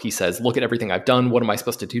he says, "Look at everything I've done. What am I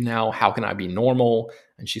supposed to do now? How can I be normal?"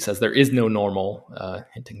 And she says, "There is no normal,"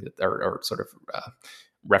 hinting that, or sort of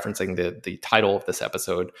referencing the title of this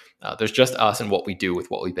episode. There's just us and what we do with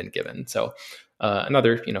what we've been given. So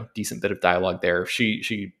another, decent bit of dialogue there.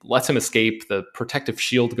 She lets him escape. The protective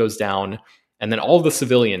shield goes down, and then all of the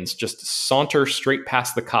civilians just saunter straight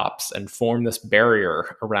past the cops and form this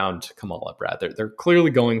barrier around Kamala, Brad. They're clearly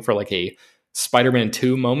going for like a Spider-Man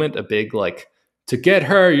 2 moment, a big like, "To get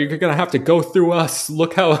her, you're going to have to go through us.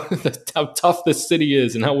 Look how tough this city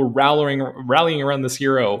is and how we're rallying around this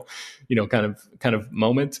hero," kind of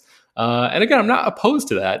moment. And again, I'm not opposed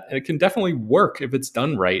to that. And it can definitely work if it's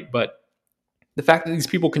done right. But the fact that these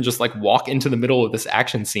people can just like walk into the middle of this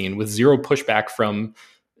action scene with zero pushback from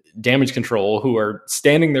Damage Control, who are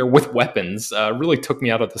standing there with weapons, really took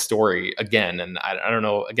me out of the story again. And I don't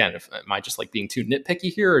know, again, am I just like being too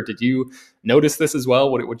nitpicky here, or did you notice this as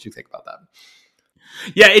well? What did you think about that?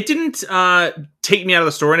 Yeah, it didn't take me out of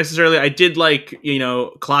the story necessarily. I did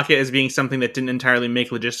clock it as being something that didn't entirely make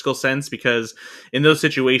logistical sense, because in those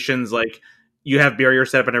situations, like, you have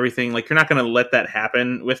barriers set up and everything, like, you're not going to let that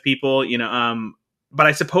happen with people, but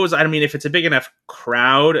I suppose, if it's a big enough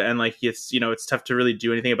crowd and like it's tough to really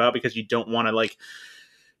do anything about, because you don't want to like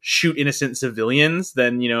shoot innocent civilians,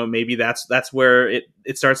 then maybe that's where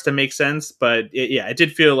it starts to make sense. But it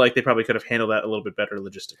did feel like they probably could have handled that a little bit better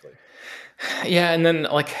logistically. Yeah, and then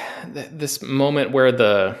like this moment where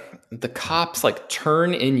the cops like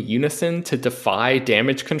turn in unison to defy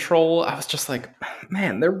Damage Control, I was just like,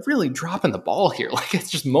 man, they're really dropping the ball here. Like, it's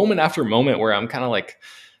just moment after moment where I'm kind of like,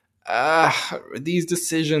 these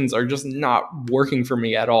decisions are just not working for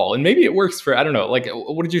me at all. And maybe it works for, I don't know, like,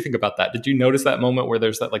 what did you think about that? Did you notice that moment where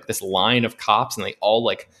there's that, like, this line of cops and they all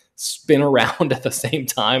like spin around at the same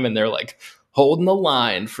time and they're like holding the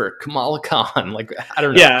line for Kamala Khan? Like, I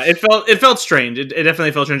don't know. Yeah, it felt strange. It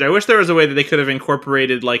definitely felt strange. I wish there was a way that they could have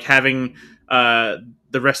incorporated like having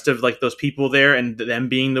the rest of like those people there and them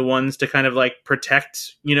being the ones to kind of like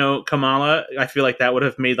protect, Kamala. I feel like that would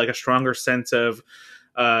have made like a stronger sense of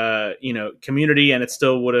community, and it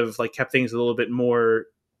still would have like kept things a little bit more,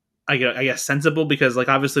 I guess, sensible, because like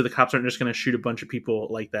obviously the cops aren't just going to shoot a bunch of people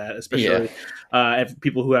like that, especially if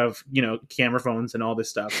people who have camera phones and all this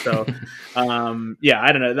stuff. So I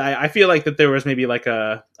don't know. I feel like that there was maybe like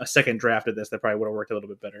a second draft of this that probably would have worked a little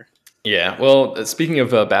bit better. Yeah, well, speaking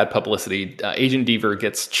of bad publicity, Agent Deaver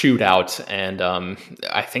gets chewed out and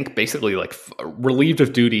I think basically like relieved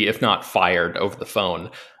of duty, if not fired, over the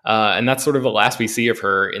phone. And that's sort of the last we see of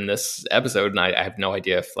her in this episode. And I have no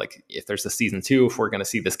idea if there's a season 2, if we're going to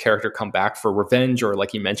see this character come back for revenge, or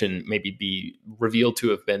like you mentioned, maybe be revealed to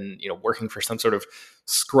have been, working for some sort of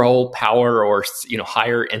Skrull power or,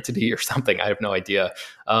 higher entity or something. I have no idea.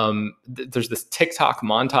 There's this TikTok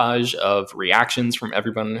montage of reactions from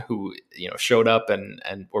everyone who, showed up and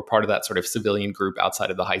were part of that sort of civilian group outside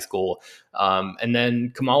of the high school. And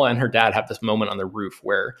then Kamala and her dad have this moment on the roof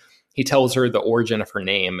where he tells her the origin of her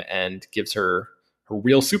name and gives her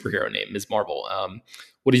real superhero name, Ms. Marvel.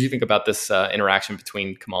 What did you think about this interaction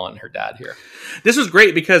between Kamala and her dad here? This was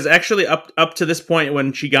great because actually up to this point,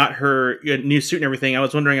 when she got her new suit and everything, I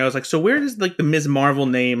was like, so where does like the Ms. Marvel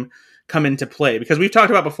name come into play? Because we've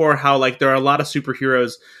talked about before how like there are a lot of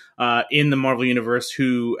superheroes in the Marvel universe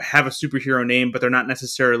who have a superhero name, but they're not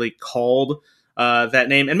necessarily called that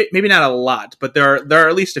name, and maybe not a lot, but there are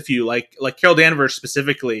at least a few. Like Carol Danvers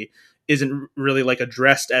specifically isn't really like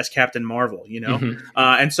addressed as Captain Marvel, Mm-hmm.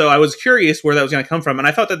 And so I was curious where that was going to come from, and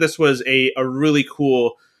I thought that this was a really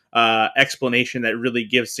cool explanation that really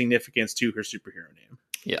gives significance to her superhero name.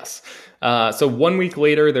 Yes. So 1 week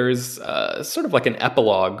later, there's sort of like an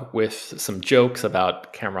epilogue with some jokes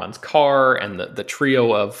about Cameron's car and the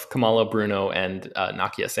trio of Kamala, Bruno, and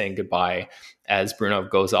Nakia saying goodbye as Bruno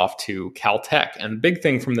goes off to Caltech. And the big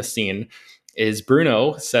thing from the scene is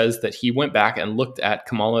Bruno says that he went back and looked at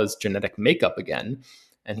Kamala's genetic makeup again.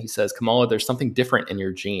 And he says, Kamala, there's something different in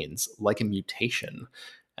your genes, like a mutation.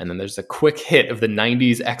 And then there's a quick hit of the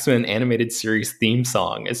 90s X-Men animated series theme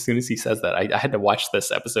song. As soon as he says that, I had to watch this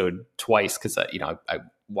episode twice because, I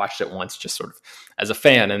watched it once just sort of as a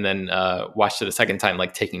fan, and then watched it a second time,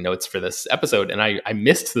 like taking notes for this episode. And I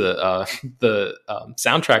missed the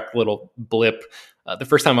soundtrack little blip the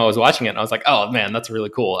first time I was watching it. And I was like, oh man, that's really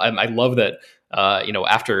cool. I love that.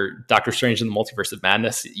 After Doctor Strange and the Multiverse of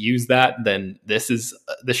Madness used that, then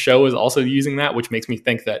the show is also using that, which makes me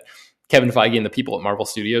think that Kevin Feige and the people at Marvel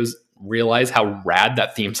Studios realize how rad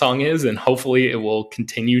that theme song is, and hopefully it will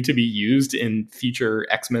continue to be used in future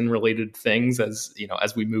X-Men related things as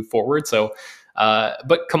we move forward. So,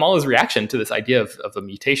 but Kamala's reaction to this idea of a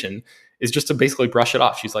mutation is just to basically brush it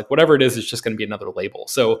off. She's like, whatever it is, it's just going to be another label.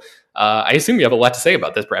 So I assume you have a lot to say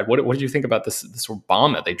about this, Brad. What did you think about this sort of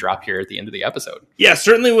bomb that they drop here at the end of the episode? Yeah,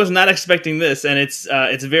 certainly was not expecting this, and it's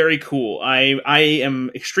very cool. I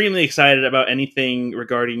am extremely excited about anything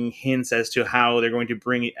regarding hints as to how they're going to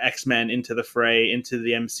bring X-Men into the fray, into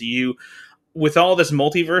the MCU. With all this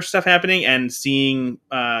multiverse stuff happening and seeing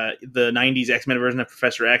the 90s X-Men version of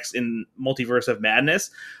Professor X in Multiverse of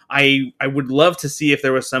Madness, I would love to see if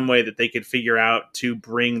there was some way that they could figure out to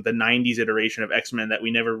bring the 90s iteration of X-Men that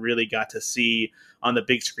we never really got to see on the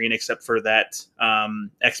big screen, except for that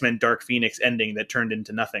X-Men Dark Phoenix ending that turned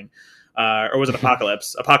into nothing. Or was it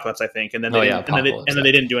Apocalypse? Apocalypse, I think. And then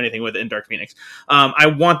they didn't do anything with it in Dark Phoenix. I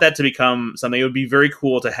want that to become something. It would be very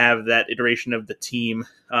cool to have that iteration of the team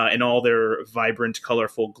in all their vibrant,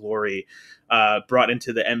 colorful glory brought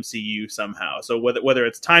into the MCU somehow. So whether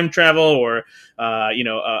it's time travel or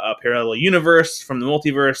a parallel universe from the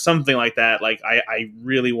multiverse, something like that. Like I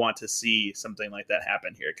really want to see something like that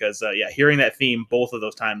happen here, because hearing that theme both of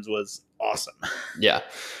those times was awesome. Yeah.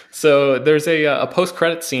 So there's a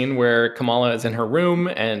post-credit scene where Kamala is in her room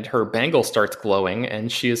and her bangle starts glowing, and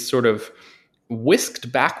she is sort of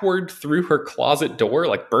whisked backward through her closet door,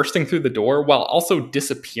 like bursting through the door while also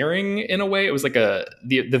disappearing in a way. It was like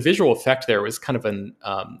the visual effect there was kind of an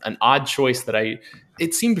odd choice that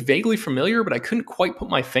it seemed vaguely familiar, but I couldn't quite put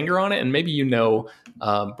my finger on it. And maybe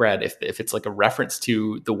Brad, if it's like a reference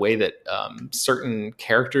to the way that certain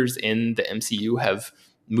characters in the MCU have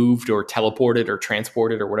moved or teleported or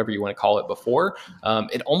transported or whatever you want to call it before.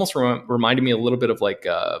 It almost reminded me a little bit of like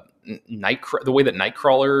the way that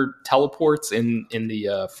Nightcrawler teleports in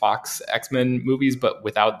the Fox X-Men movies, but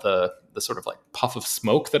without the sort of like puff of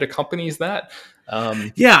smoke that accompanies that.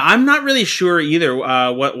 Yeah, I'm not really sure either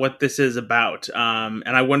what this is about, and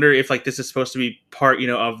I wonder if like this is supposed to be part,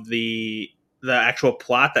 of the actual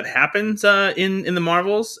plot that happens in the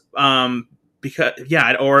Marvels, because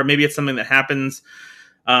or maybe it's something that happens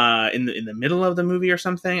in the middle of the movie or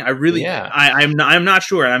something. I'm not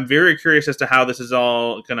sure, and I'm very curious as to how this is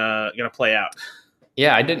all gonna play out.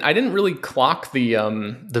 Yeah, I didn't really clock the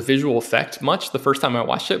visual effect much the first time I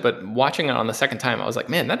watched it, but watching it on the second time, I was like,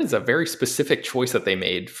 man, that is a very specific choice that they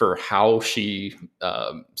made for how she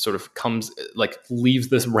sort of leaves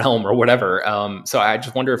this realm or whatever. So I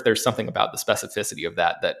just wonder if there's something about the specificity of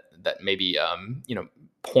that maybe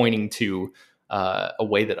pointing to a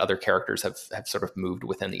way that other characters have sort of moved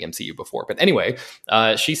within the MCU before. But anyway,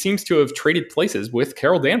 she seems to have traded places with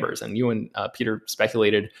Carol Danvers, and you and Peter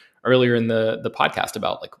speculated earlier in the podcast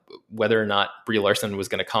about like whether or not Brie Larson was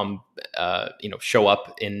going to come, show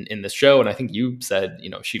up in this show. And I think you said,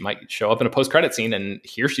 she might show up in a post-credit scene, and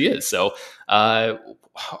here she is. So, I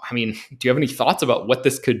mean, do you have any thoughts about what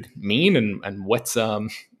this could mean and what's,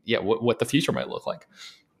 what the future might look like?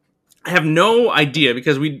 I have no idea,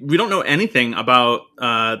 because we don't know anything about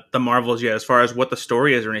the Marvels yet as far as what the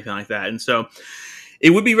story is or anything like that. And so it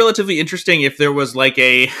would be relatively interesting if there was like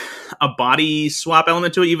a body swap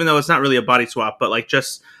element to it, even though it's not really a body swap, but like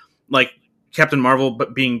just like Captain Marvel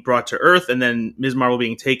being brought to Earth and then Ms. Marvel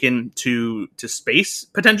being taken to space,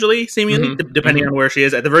 potentially, seemingly, depending on where she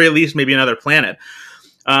is. At the very least, maybe another planet.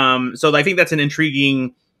 So I think that's an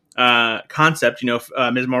intriguing concept,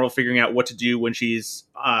 Ms. Marvel figuring out what to do when she's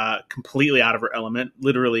completely out of her element,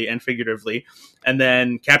 literally and figuratively, and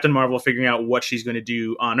then Captain Marvel figuring out what she's going to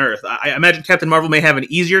do on Earth. I imagine Captain Marvel may have an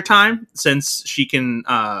easier time since she can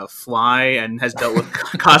fly and has dealt with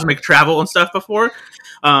cosmic travel and stuff before,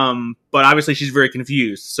 but obviously she's very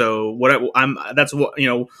confused. So that's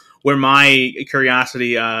where my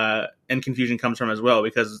curiosity and confusion comes from as well,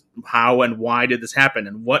 because how and why did this happen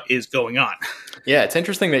and what is going on? Yeah, it's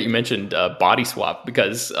interesting that you mentioned body swap,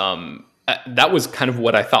 because that was kind of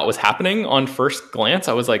what I thought was happening on first glance.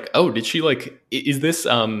 I was like, oh, did she is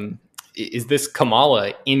this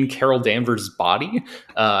Kamala in Carol Danvers' body?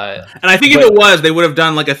 And I think if it was, they would have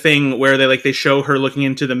done like a thing where they show her looking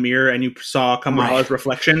into the mirror and you saw Kamala's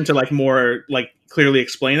reflection to more clearly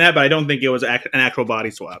explain that. But I don't think it was an actual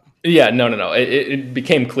body swap. Yeah, no. It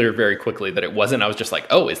became clear very quickly that it wasn't. I was just like,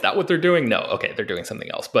 oh, is that what they're doing? No, okay, they're doing something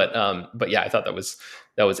else. But yeah, I thought that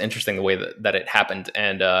was interesting the way that it happened.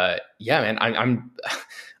 And yeah, man,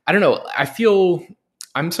 I don't know. I feel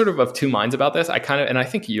I'm sort of two minds about this. And I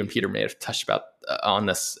think you and Peter may have touched on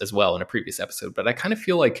this as well in a previous episode, but I kind of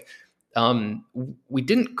feel like we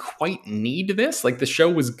didn't quite need this. Like the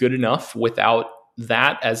show was good enough without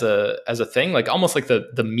that as a thing. Like almost like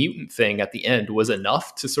the mutant thing at the end was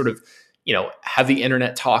enough to sort of, have the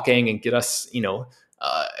internet talking and get us,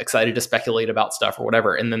 excited to speculate about stuff or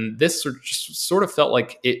whatever. And then this sort of felt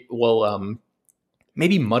like it will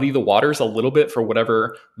maybe muddy the waters a little bit for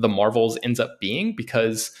whatever the Marvels ends up being,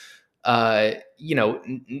 because I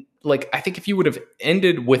think if you would have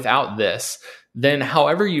ended without this, then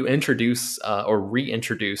however you introduce or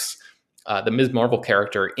reintroduce the Ms. Marvel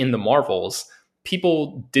character in the Marvels,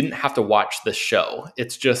 people didn't have to watch the show.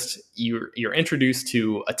 It's just you're introduced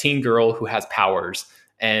to a teen girl who has powers,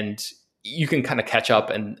 and you can kind of catch up,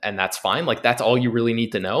 and that's fine. Like that's all you really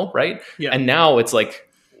need to know, right? Yeah. And now it's like,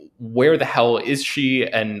 where the hell is she,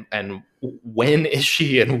 and when is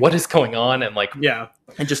she, and what is going on? And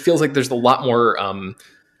it just feels like there's a lot more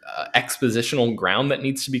expositional ground that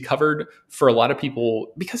needs to be covered for a lot of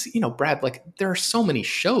people, because Brad, there are so many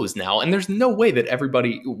shows now, and there's no way that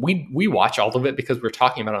everybody we watch all of it because we're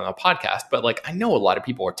talking about it on a podcast, but I know a lot of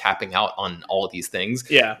people are tapping out on all of these things,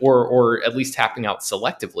 or at least tapping out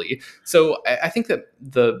selectively. So I think that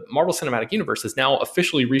the Marvel Cinematic Universe has now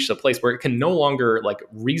officially reached a place where it can no longer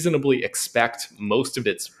reasonably expect most of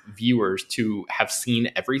its viewers to have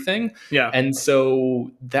seen everything. And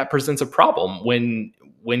so that presents a problem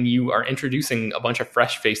when you are introducing a bunch of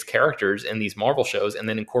fresh-faced characters in these Marvel shows and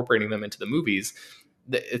then incorporating them into the movies.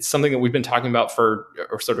 It's something that we've been talking about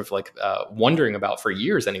wondering about for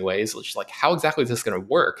years anyways. It's just how exactly is this going to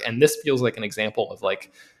work? And this feels like an example of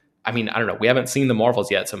I don't know. We haven't seen the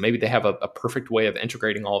Marvels yet, so maybe they have a perfect way of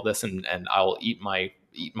integrating all of this, and I'll eat my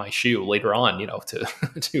shoe later on,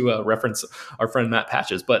 to reference our friend Matt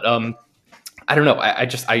Patches. But I don't know.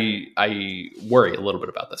 I worry a little bit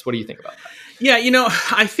about this. What do you think about that? Yeah,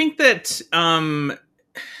 I think that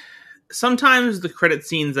sometimes the credit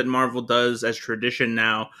scenes that Marvel does as tradition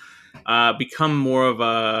now become more of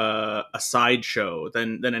a sideshow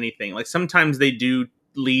than anything. Like sometimes they do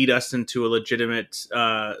lead us into a legitimate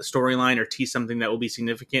storyline or tease something that will be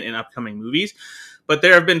significant in upcoming movies. But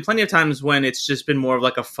there have been plenty of times when it's just been more of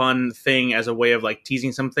like a fun thing as a way of like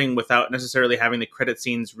teasing something without necessarily having the credit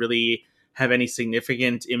scenes really have any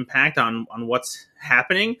significant impact on what's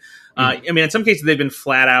happening. I mean, in some cases they've been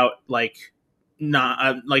flat out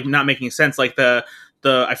not making sense. Like the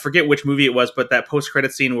I forget which movie it was, but that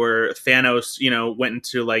post-credit scene where Thanos, went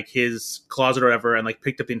into like his closet or whatever and like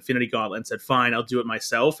picked up the Infinity Gauntlet and said, "Fine, I'll do it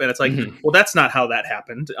myself." And it's like, well, that's not how that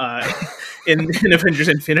happened in Avengers: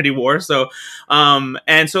 Infinity War. So,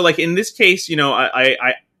 and so like in this case,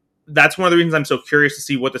 I that's one of the reasons I'm so curious to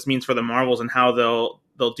see what this means for the Marvels and how they'll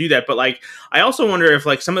do that. But like, I also wonder if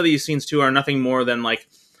like some of these scenes too are nothing more than like,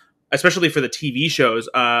 especially for the TV shows,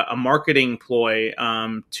 a marketing ploy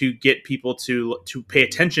to get people to pay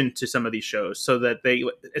attention to some of these shows, so that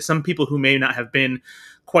some people who may not have been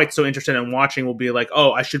quite so interested in watching will be like,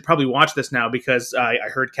 oh, I should probably watch this now because I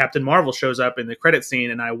heard Captain Marvel shows up in the credit scene,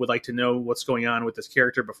 and I would like to know what's going on with this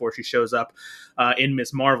character before she shows up in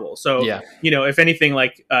Ms. Marvel. So, if anything,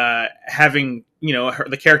 like having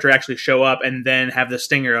the character actually show up and then have the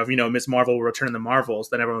stinger of Ms. Marvel will return in the Marvels,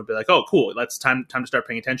 then everyone would be like, oh, cool, that's time to start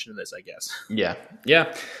paying attention to this, I guess. Yeah,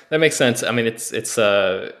 that makes sense. I mean, it's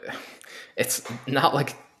not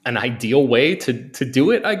like an ideal way to do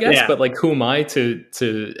it, I guess, but like, who am I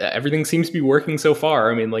to everything seems to be working so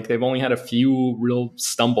far. I mean, like, they've only had a few real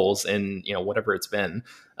stumbles in whatever it's been,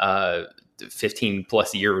 15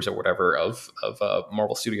 plus years or whatever of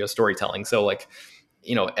Marvel Studios storytelling. So like,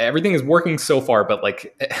 everything is working so far, but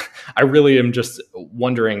like, I really am just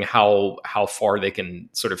wondering how far they can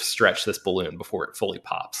sort of stretch this balloon before it fully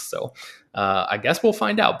pops. So I guess we'll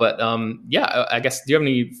find out. But I guess, do you have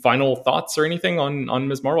any final thoughts or anything on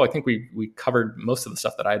Ms. Marvel? I think we covered most of the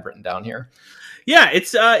stuff that I had written down here. Yeah,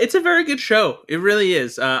 it's a very good show. It really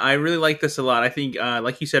is. I really like this a lot. I think,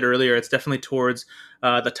 like you said earlier, it's definitely towards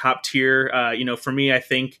the top tier. For me, I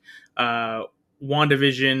think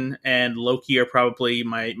WandaVision and Loki are probably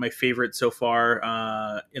my favorite so far,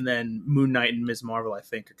 and then Moon Knight and Ms. Marvel, I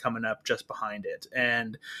think, are coming up just behind it.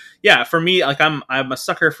 And yeah, for me, like, I'm a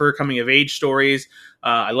sucker for coming of age stories.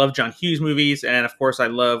 I love John Hughes movies, and of course I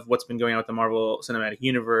love what's been going on with the Marvel Cinematic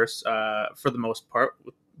Universe for the most part,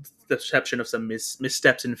 with the exception of some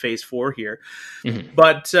missteps in Phase 4 here.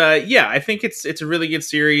 But I think it's a really good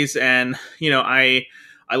series, and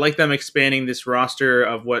I like them expanding this roster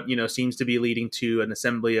of what seems to be leading to an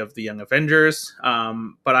assembly of the Young Avengers.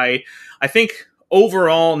 But I think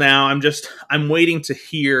overall now I'm waiting to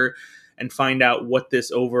hear and find out what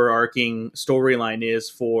this overarching storyline is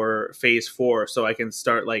for Phase 4, so I can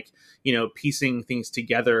start piecing things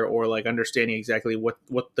together, or like understanding exactly what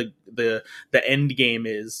the end game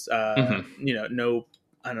is. No,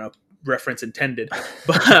 I don't know, reference intended,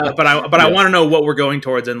 but I want to know what we're going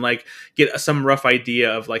towards and like get some rough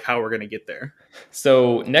idea of like how we're going to get there.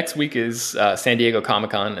 So next week is San Diego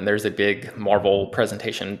Comic-Con, and there's a big Marvel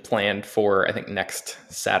presentation planned for, I think, next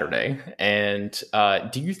Saturday. And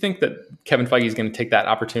do you think that Kevin Feige is going to take that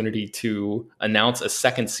opportunity to announce a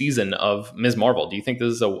second season of Ms. Marvel? Do you think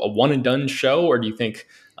this is a one and done show, or do you think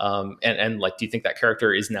do you think that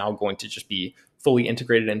character is now going to just be fully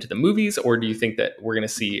integrated into the movies, or do you think that we're going to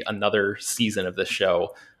see another season of this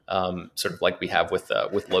show, sort of like we have with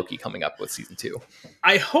Loki coming up with season 2?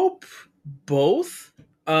 I hope both.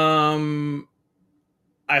 I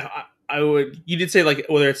would. You did say like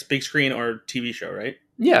whether it's big screen or TV show, right?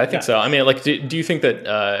 Yeah, I think so. I mean, like, do you think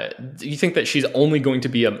that she's only going to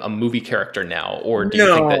be a movie character now, or do you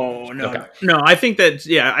think that? No. I think that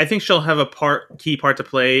I think she'll have a key part to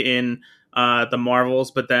play in the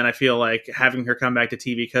Marvels, but then I feel like having her come back to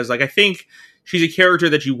TV, because like I think she's a character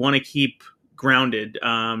that you want to keep grounded.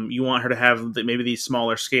 You want her to have maybe these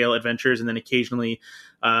smaller scale adventures, and then occasionally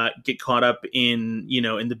get caught up in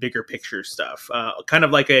in the bigger picture stuff. Kind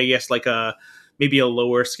of like maybe a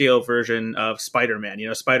lower scale version of Spider-Man.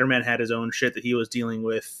 Spider-Man had his own shit that he was dealing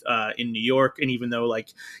with in New York, and even though like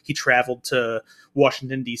he traveled to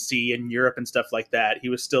Washington DC and Europe and stuff like that, he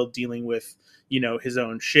was still dealing with his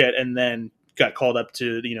own shit, and then got called up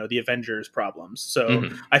to the Avengers problems. So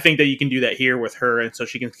I think that you can do that here with her, and so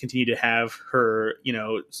she can continue to have her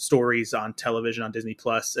stories on television on Disney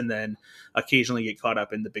Plus, and then occasionally get caught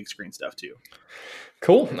up in the big screen stuff too.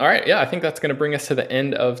 Cool. All right. Yeah, I think that's going to bring us to the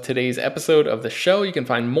end of today's episode of the show. You can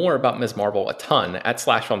find more about Ms. Marvel a ton at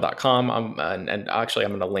slashfilm.com. And actually, I'm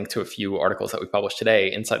going to link to a few articles that we published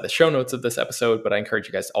today inside the show notes of this episode. But I encourage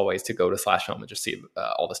you guys always to go to Slash Film and just see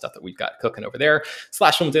all the stuff that we've got cooking over there.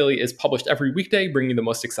 Slash Film Daily is published every every weekday, bringing you the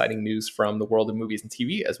most exciting news from the world of movies and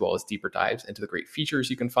TV, as well as deeper dives into the great features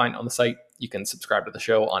you can find on the site. You can subscribe to the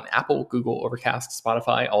show on Apple, Google, Overcast,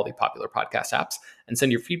 Spotify, all the popular podcast apps, and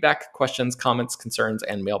send your feedback, questions, comments, concerns,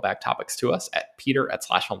 and mailbag topics to us at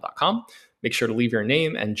peter@slashfilm.com. Make sure to leave your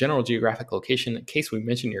name and general geographic location in case we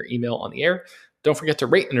mention your email on the air. Don't forget to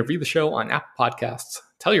rate and review the show on Apple Podcasts.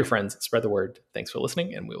 Tell your friends, spread the word. Thanks for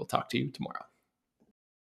listening, and we will talk to you tomorrow.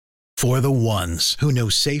 For the ones who know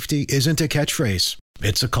safety isn't a catchphrase,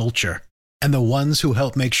 it's a culture. And the ones who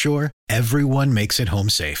help make sure everyone makes it home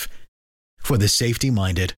safe. For the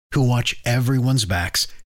safety-minded who watch everyone's backs,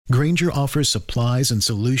 Grainger offers supplies and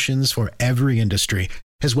solutions for every industry,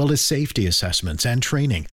 as well as safety assessments and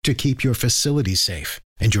training to keep your facilities safe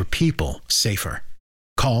and your people safer.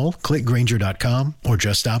 Call, click Grainger.com, or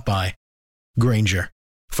just stop by. Grainger,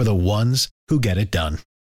 for the ones who get it done.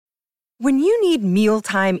 When you need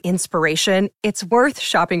mealtime inspiration, it's worth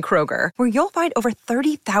shopping Kroger, where you'll find over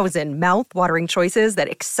 30,000 mouth-watering choices that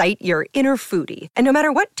excite your inner foodie. And no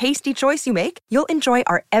matter what tasty choice you make, you'll enjoy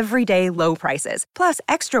our everyday low prices, plus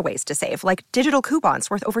extra ways to save, like digital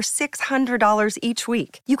coupons worth over $600 each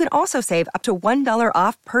week. You can also save up to $1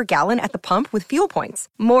 off per gallon at the pump with fuel points.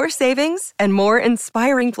 More savings and more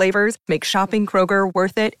inspiring flavors make shopping Kroger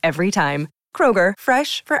worth it every time. Kroger,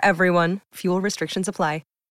 fresh for everyone. Fuel restrictions apply.